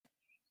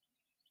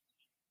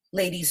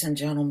Ladies and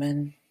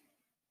gentlemen,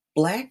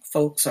 Black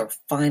folks are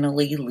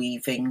finally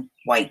leaving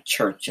white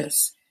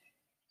churches.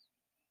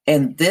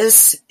 And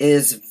this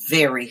is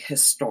very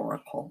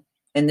historical.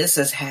 And this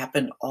has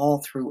happened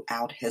all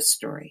throughout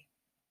history.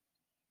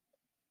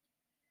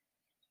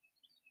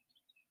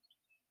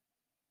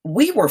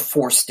 We were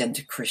forced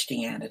into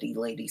Christianity,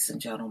 ladies and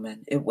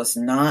gentlemen. It was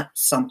not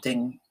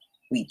something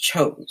we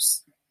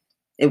chose.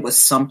 It was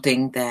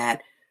something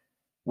that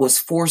was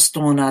forced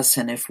on us,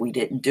 and if we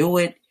didn't do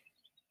it,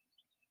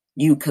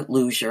 you could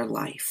lose your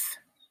life.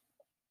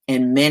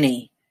 And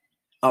many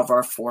of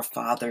our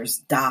forefathers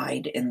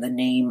died in the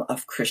name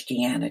of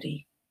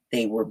Christianity.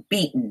 They were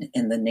beaten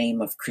in the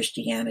name of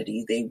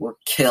Christianity. They were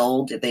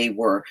killed. They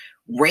were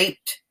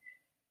raped.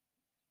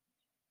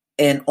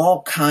 And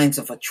all kinds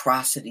of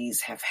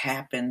atrocities have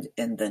happened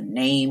in the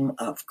name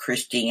of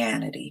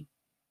Christianity.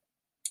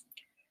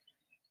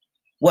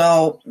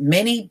 Well,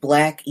 many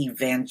Black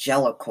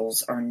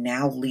evangelicals are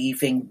now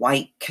leaving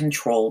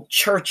white-controlled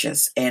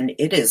churches, and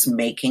it is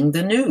making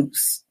the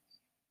news.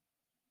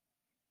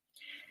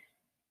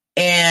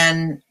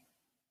 And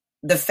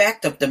the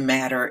fact of the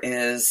matter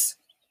is,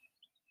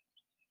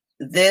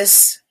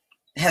 this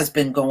has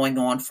been going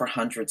on for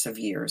hundreds of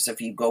years, if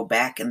you go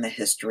back in the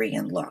history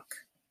and look.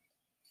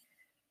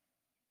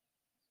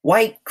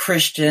 White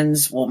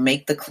Christians will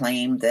make the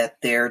claim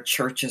that their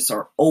churches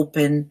are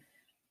open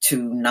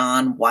to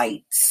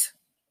non-whites,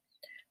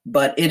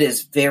 but it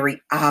is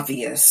very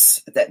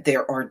obvious that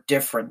there are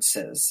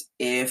differences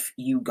if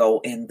you go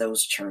in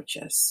those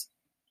churches.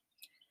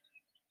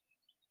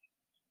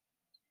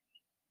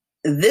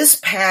 This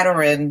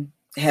pattern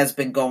has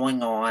been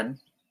going on,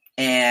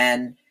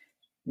 and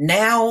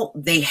now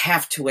they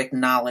have to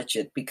acknowledge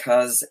it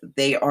because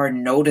they are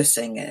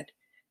noticing it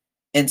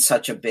in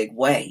such a big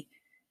way.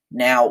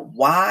 Now,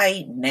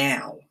 why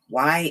now?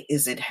 Why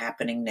is it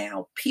happening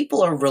now?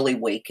 People are really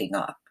waking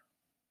up.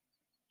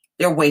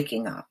 They're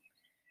waking up.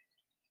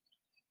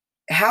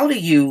 How do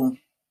you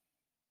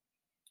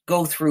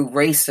go through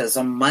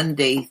racism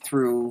Monday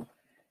through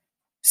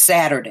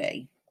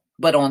Saturday,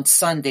 but on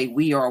Sunday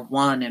we are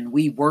one and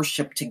we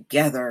worship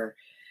together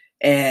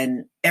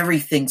and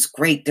everything's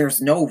great?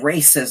 There's no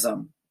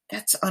racism.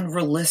 That's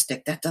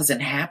unrealistic. That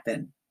doesn't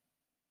happen.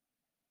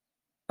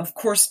 Of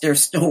course,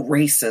 there's still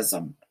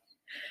racism.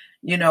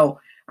 You know,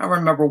 I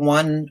remember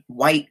one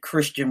white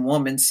Christian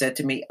woman said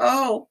to me,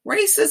 "Oh,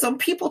 racism,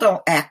 people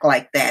don't act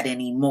like that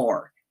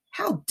anymore."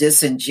 How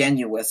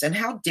disingenuous, and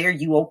how dare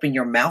you open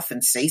your mouth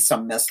and say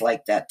some mess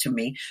like that to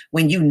me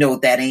when you know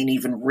that ain't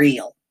even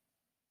real.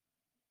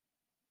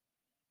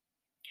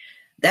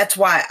 That's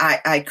why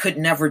I could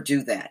never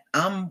do that.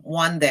 I'm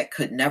one that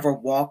could never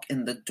walk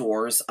in the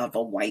doors of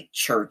a white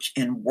church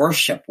and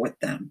worship with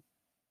them.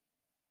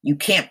 You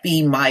can't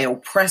be my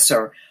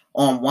oppressor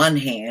on one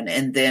hand,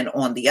 and then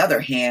on the other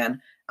hand,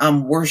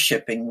 I'm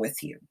worshiping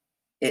with you.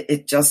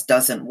 It just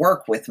doesn't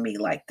work with me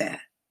like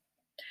that.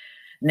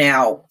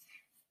 Now,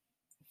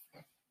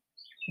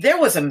 there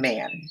was a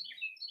man.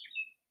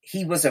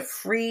 He was a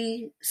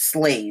free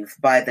slave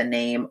by the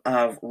name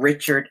of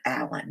Richard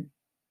Allen.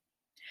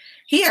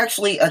 He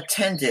actually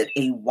attended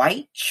a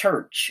white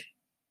church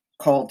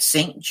called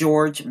St.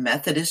 George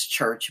Methodist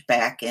Church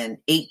back in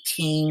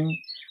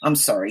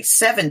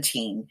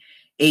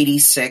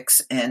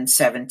 1786 and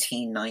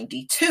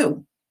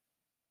 1792.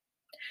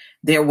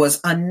 There was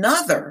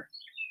another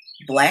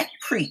Black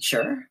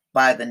preacher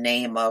by the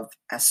name of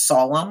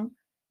Asylum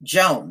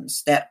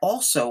Jones that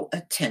also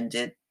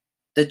attended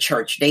the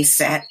church. They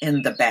sat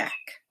in the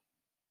back.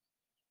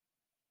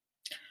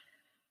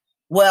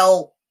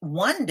 Well,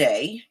 one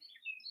day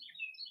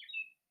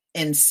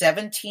in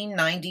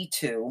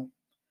 1792,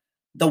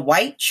 the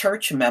white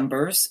church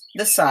members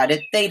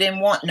decided they didn't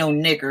want no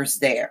niggers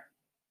there.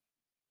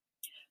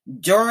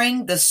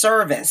 During the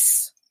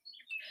service,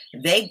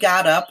 they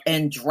got up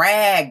and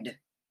dragged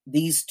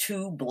these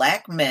two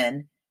Black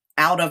men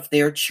out of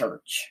their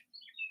church.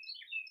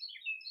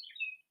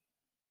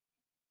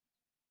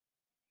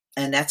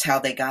 And that's how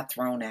they got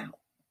thrown out.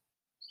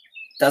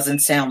 Doesn't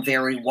sound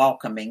very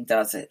welcoming,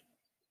 does it?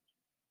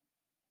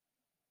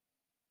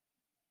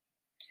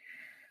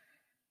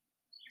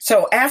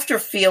 So after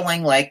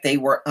feeling like they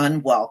were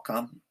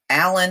unwelcome,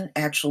 Allen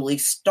actually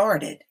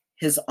started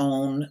his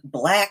own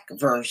Black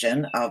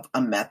version of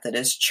a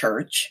Methodist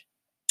church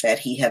that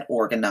he had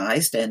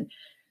organized. And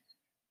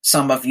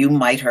some of you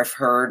might have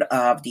heard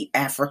of the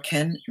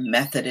African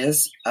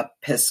Methodist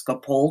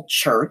Episcopal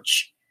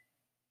Church.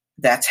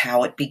 That's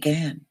how it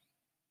began.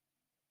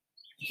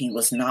 He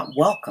was not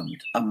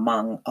welcomed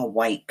among a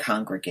white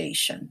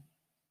congregation.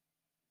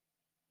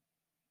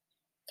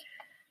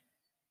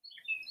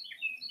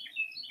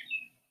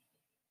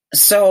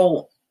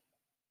 So,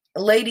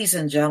 ladies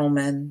and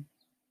gentlemen,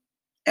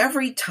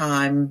 every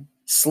time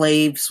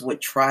slaves would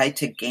try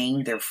to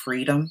gain their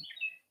freedom,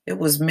 it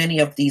was many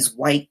of these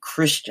white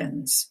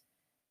Christians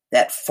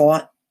that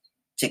fought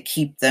to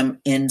keep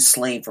them in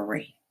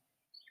slavery.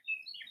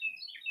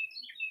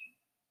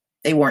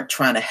 They weren't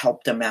trying to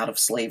help them out of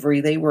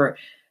slavery. They were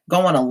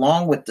going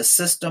along with the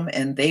system,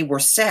 and they were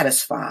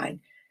satisfied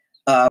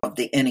of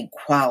the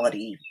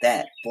inequality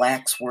that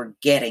Blacks were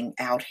getting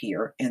out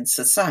here in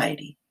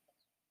society.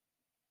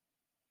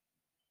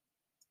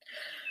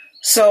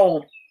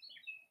 So,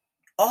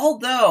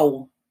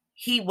 although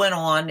he went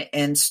on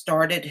and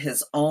started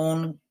his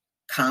own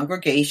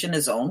congregation,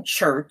 his own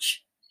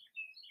church,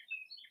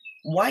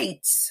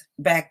 whites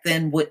back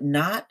then would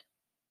not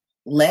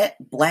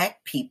let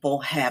Black people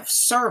have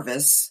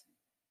service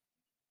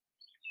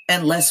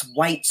unless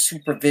white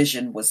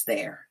supervision was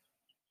there.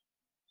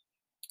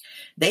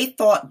 They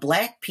thought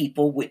Black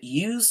people would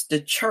use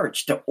the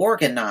church to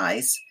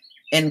organize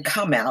and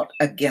come out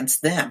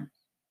against them.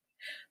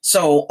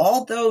 So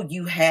although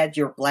you had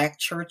your Black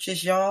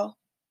churches, y'all,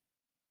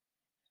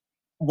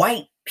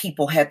 white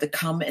people had to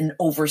come and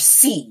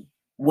oversee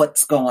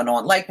what's going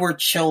on, like we're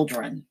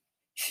children.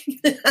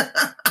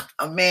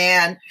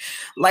 Man,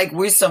 like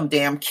we're some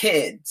damn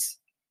kids.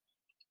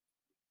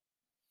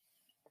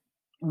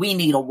 We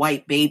need a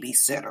white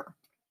babysitter.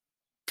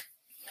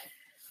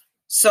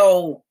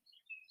 So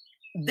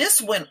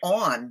this went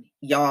on,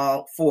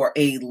 y'all, for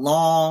a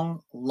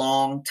long,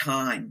 long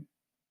time.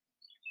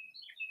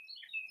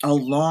 A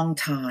long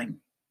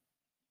time.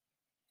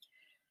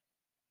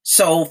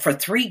 So for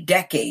 3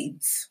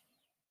 decades,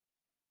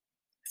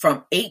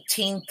 from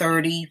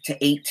 1830 to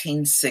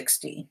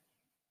 1860,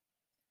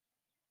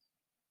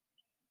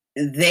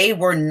 they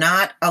were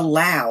not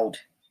allowed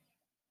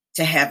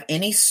to have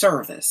any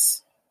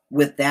service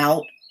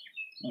without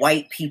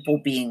white people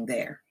being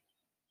there.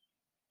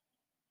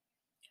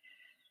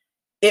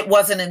 It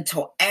wasn't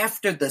until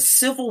after the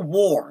Civil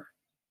War,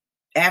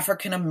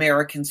 African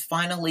Americans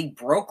finally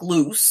broke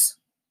loose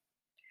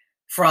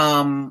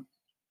from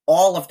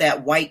all of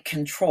that white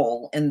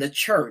control in the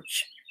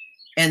church,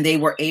 and they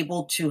were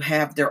able to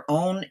have their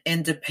own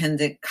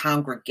independent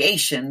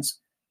congregations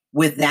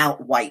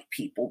without white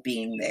people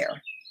being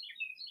there.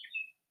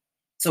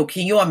 So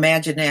can you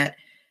imagine that?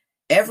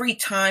 Every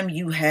time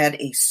you had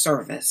a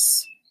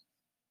service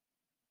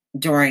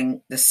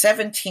during the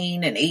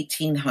 17 and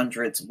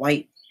 1800s,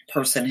 white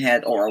person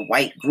had, or a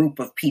white group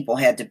of people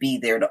had to be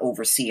there to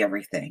oversee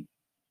everything.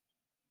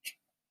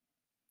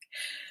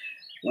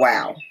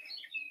 Wow.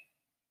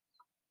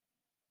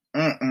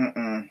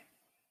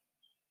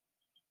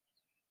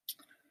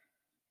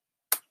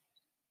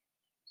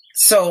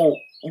 So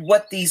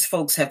what these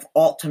folks have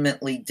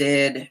ultimately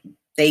did,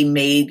 they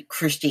made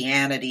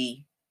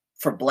Christianity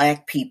for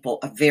Black people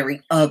a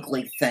very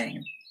ugly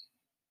thing.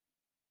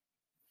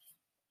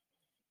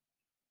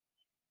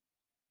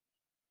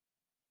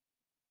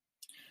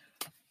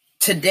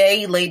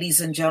 Today, ladies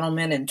and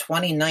gentlemen, in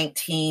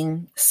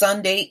 2019,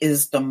 Sunday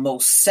is the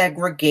most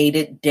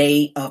segregated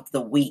day of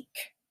the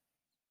week.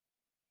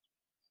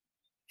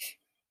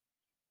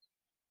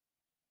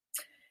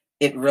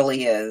 It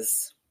really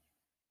is.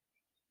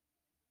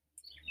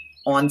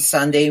 On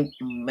Sunday,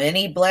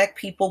 many Black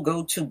people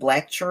go to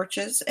Black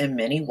churches and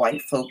many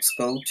white folks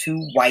go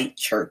to white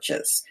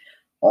churches.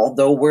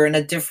 Although we're in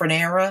a different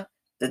era,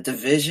 the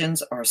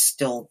divisions are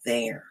still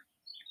there.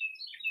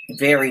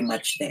 Very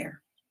much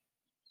there.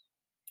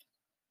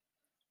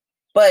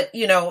 But,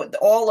 you know,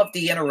 all of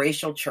the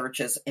interracial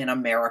churches in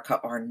America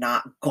are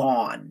not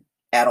gone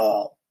at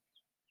all.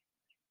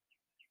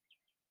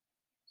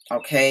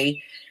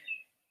 Okay?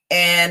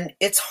 And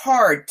it's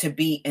hard to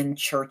be in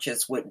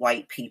churches with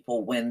white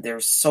people when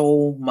there's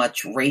so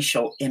much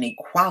racial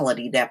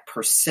inequality that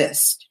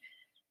persists.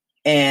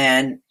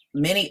 And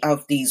many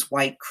of these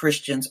white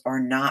Christians are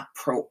not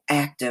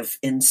proactive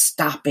in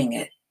stopping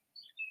it.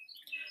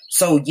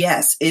 So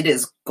yes, it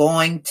is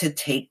going to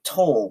take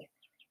toll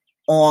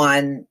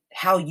on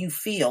how you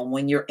feel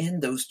when you're in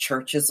those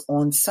churches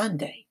on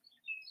Sunday.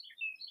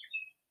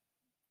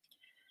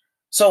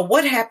 So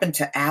what happened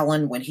to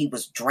Allen when he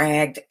was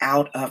dragged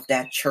out of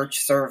that church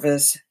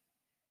service?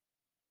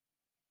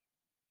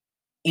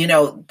 You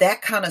know,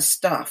 that kind of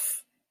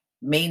stuff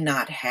may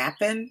not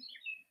happen,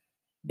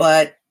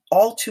 but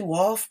all too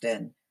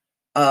often,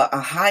 a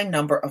high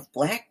number of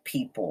Black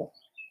people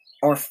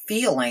are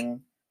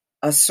feeling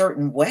a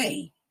certain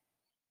way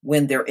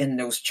when they're in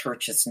those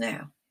churches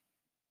now.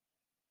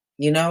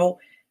 You know,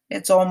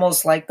 it's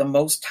almost like the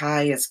Most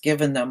High has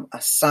given them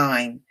a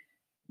sign.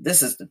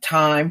 This is the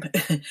time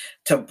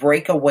to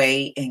break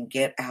away and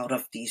get out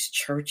of these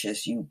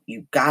churches. You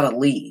gotta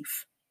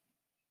leave.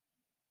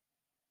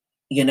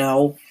 You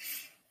know,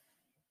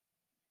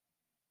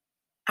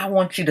 I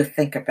want you to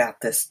think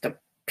about this. The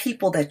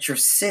people that you're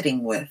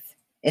sitting with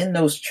in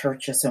those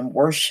churches and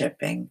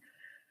worshiping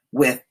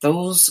with,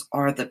 those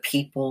are the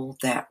people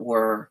that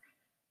were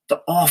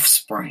the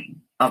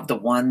offspring of the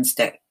ones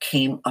that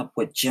came up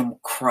with Jim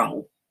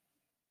Crow.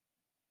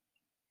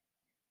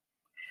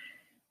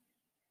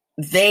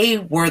 They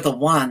were the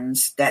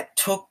ones that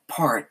took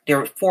part,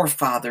 their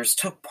forefathers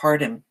took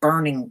part in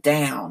burning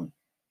down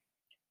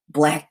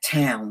Black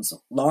towns,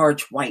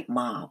 large white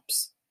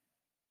mobs.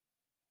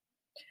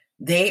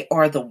 They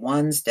are the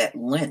ones that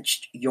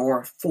lynched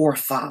your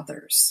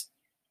forefathers.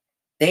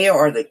 They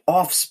are the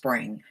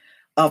offspring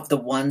of the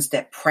ones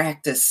that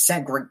practiced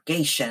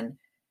segregation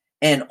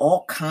and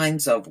all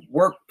kinds of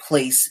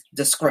workplace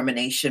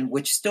discrimination,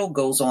 which still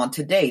goes on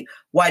today.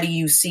 Why do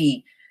you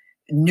see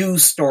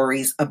news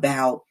stories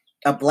about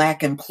a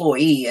Black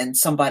employee and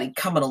somebody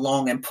coming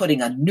along and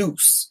putting a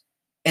noose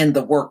in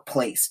the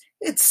workplace?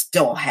 It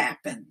still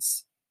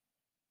happens.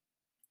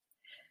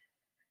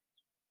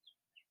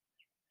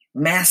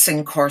 Mass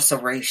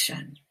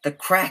incarceration, the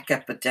crack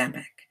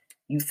epidemic.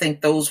 You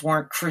think those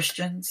weren't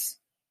Christians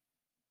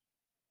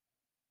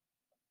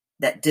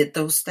that did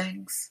those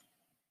things?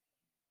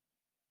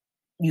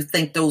 You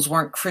think those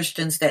weren't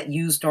Christians that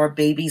used our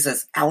babies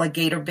as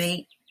alligator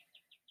bait?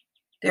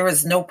 There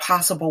is no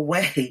possible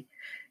way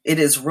it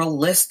is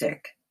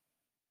realistic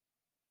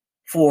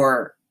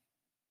for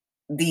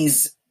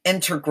these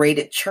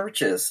integrated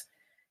churches.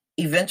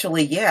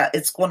 Eventually,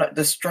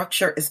 the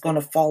structure is going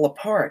to fall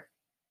apart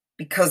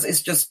because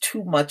it's just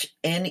too much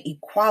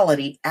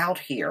inequality out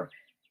here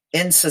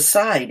in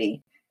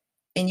society.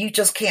 And you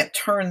just can't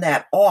turn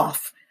that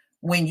off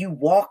when you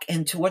walk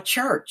into a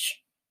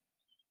church.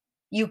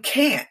 You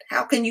can't.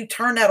 How can you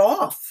turn that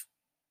off?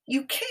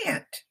 You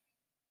can't.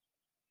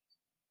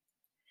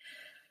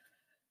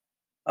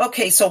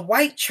 Okay, so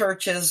white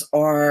churches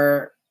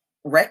are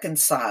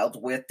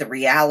reconciled with the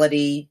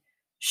reality,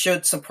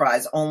 should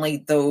surprise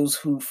only those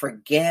who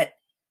forget,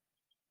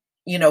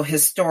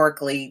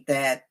 historically,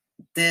 that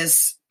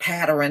this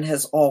pattern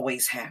has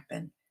always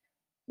happened.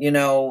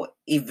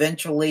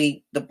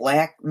 Eventually the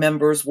Black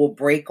members will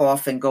break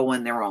off and go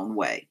in their own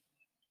way.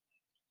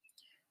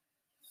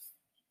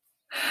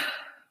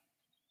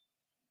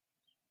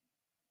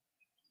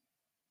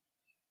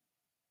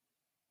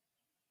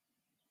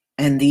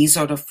 And these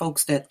are the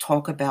folks that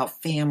talk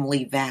about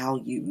family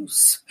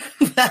values.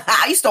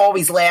 I used to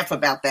always laugh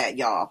about that,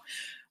 y'all.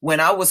 When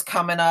I was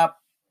coming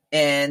up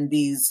and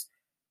these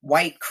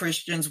white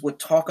Christians would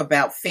talk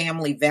about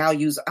family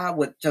values, I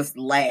would just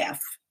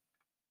laugh.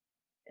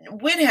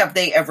 When have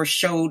they ever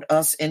showed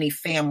us any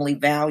family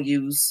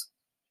values?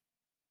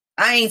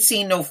 I ain't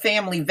seen no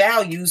family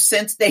values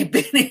since they've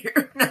been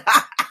here.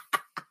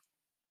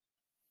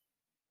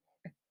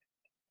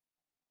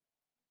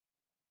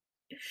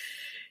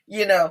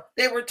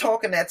 They were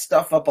talking that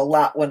stuff up a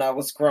lot when I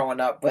was growing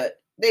up,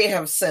 but they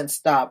have since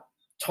stopped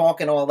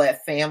talking all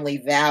that family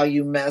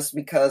value mess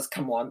because,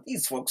 come on,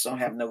 these folks don't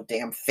have no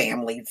damn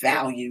family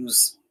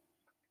values.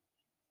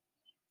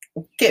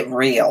 Get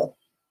real.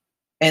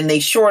 And they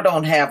sure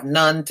don't have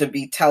none to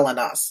be telling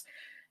us.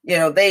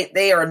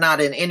 They are not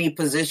in any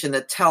position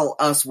to tell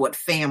us what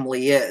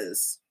family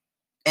is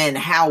and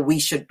how we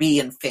should be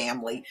in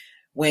family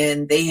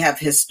when they have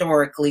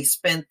historically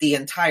spent the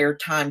entire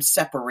time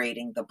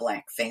separating the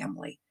Black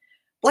family.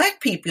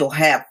 Black people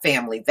have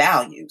family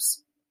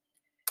values,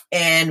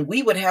 and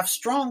we would have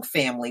strong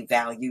family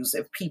values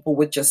if people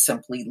would just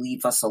simply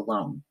leave us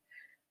alone.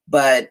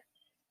 But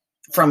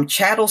from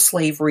chattel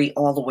slavery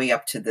all the way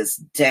up to this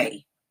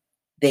day,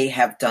 they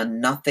have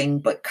done nothing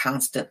but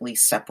constantly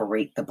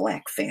separate the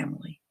Black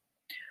family.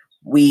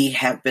 We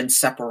have been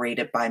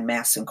separated by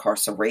mass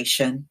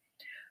incarceration.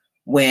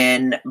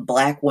 When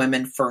Black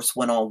women first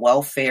went on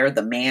welfare,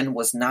 the man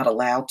was not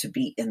allowed to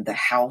be in the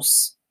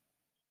house.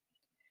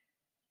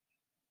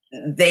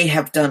 They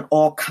have done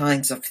all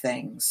kinds of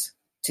things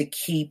to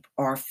keep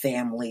our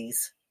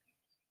families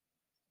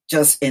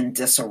just in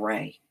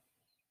disarray.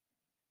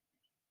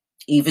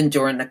 Even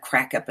during the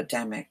crack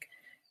epidemic,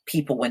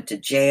 people went to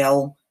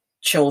jail,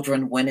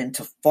 children went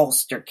into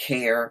foster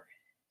care,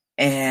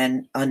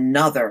 and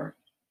another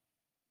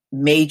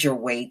major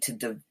way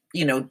to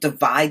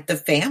divide the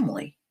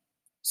family.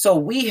 So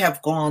we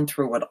have gone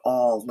through it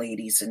all,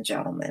 ladies and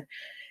gentlemen.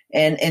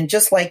 And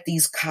just like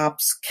these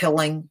cops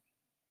killing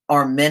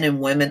our men and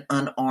women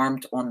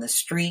unarmed on the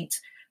streets,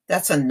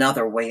 that's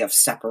another way of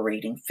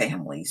separating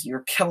families.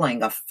 You're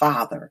killing a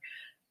father,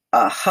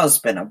 a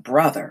husband, a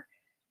brother,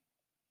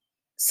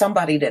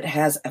 somebody that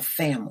has a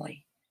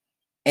family,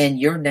 and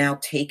you're now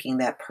taking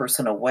that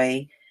person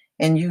away.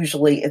 And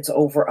usually it's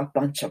over a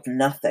bunch of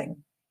nothing.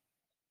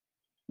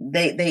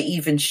 They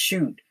even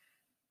shoot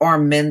our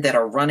men that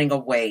are running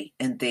away,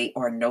 and they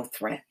are no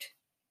threat.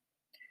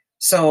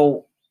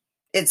 So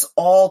it's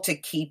all to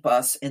keep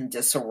us in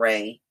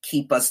disarray,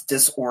 keep us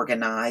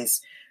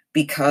disorganized,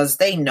 because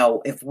they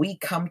know if we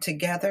come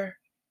together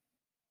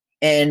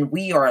and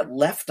we are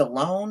left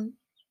alone,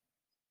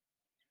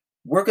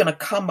 we're going to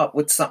come up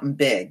with something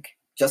big,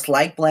 just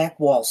like Black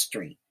Wall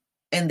Street.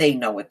 And they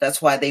know it.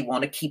 That's why they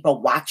want to keep a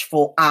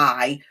watchful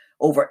eye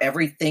over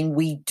everything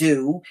we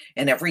do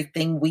and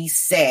everything we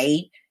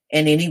say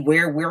and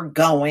anywhere we're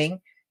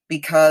going,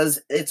 because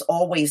it's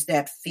always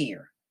that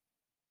fear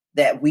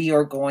that we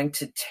are going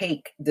to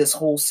take this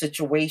whole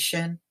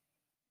situation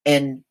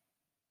and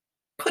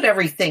put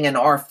everything in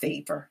our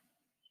favor.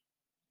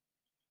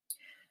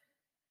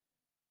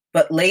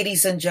 But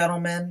ladies and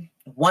gentlemen,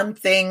 one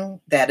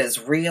thing that is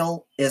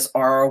real is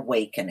our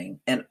awakening,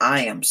 and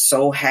I am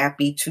so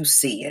happy to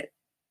see it.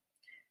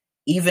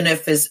 Even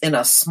if it's in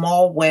a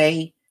small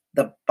way,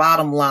 the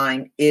bottom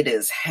line, it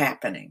is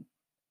happening.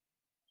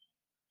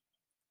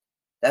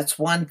 That's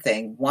one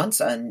thing.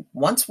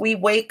 Once we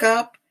wake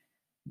up,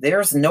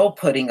 There's no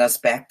putting us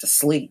back to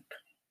sleep.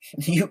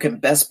 You can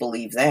best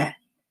believe that.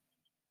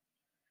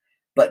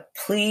 But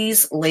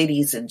please,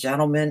 ladies and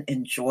gentlemen,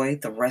 enjoy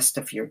the rest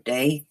of your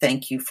day.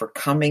 Thank you for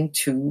coming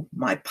to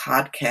my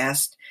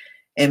podcast.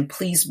 And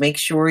please make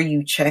sure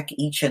you check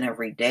each and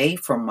every day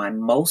for my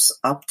most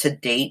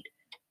up-to-date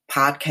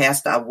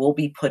podcast. I will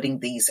be putting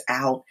these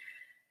out,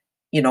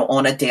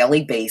 on a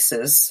daily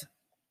basis.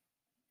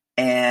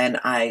 And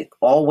I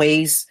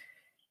always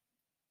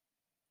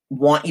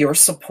want your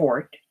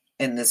support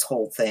in this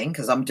whole thing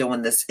because I'm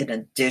doing this in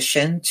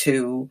addition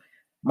to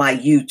my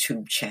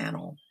YouTube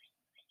channel.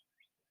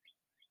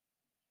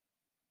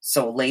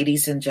 So,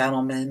 ladies and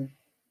gentlemen,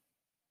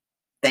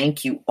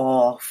 thank you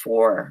all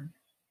for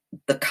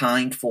the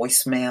kind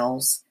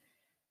voicemails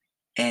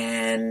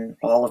and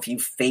all of you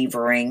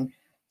favoring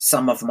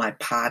some of my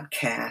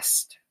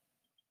podcast.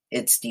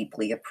 It's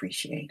deeply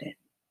appreciated.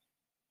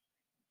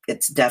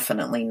 It's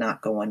definitely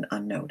not going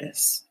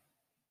unnoticed.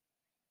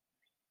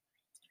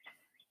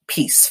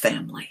 Peace,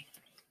 family.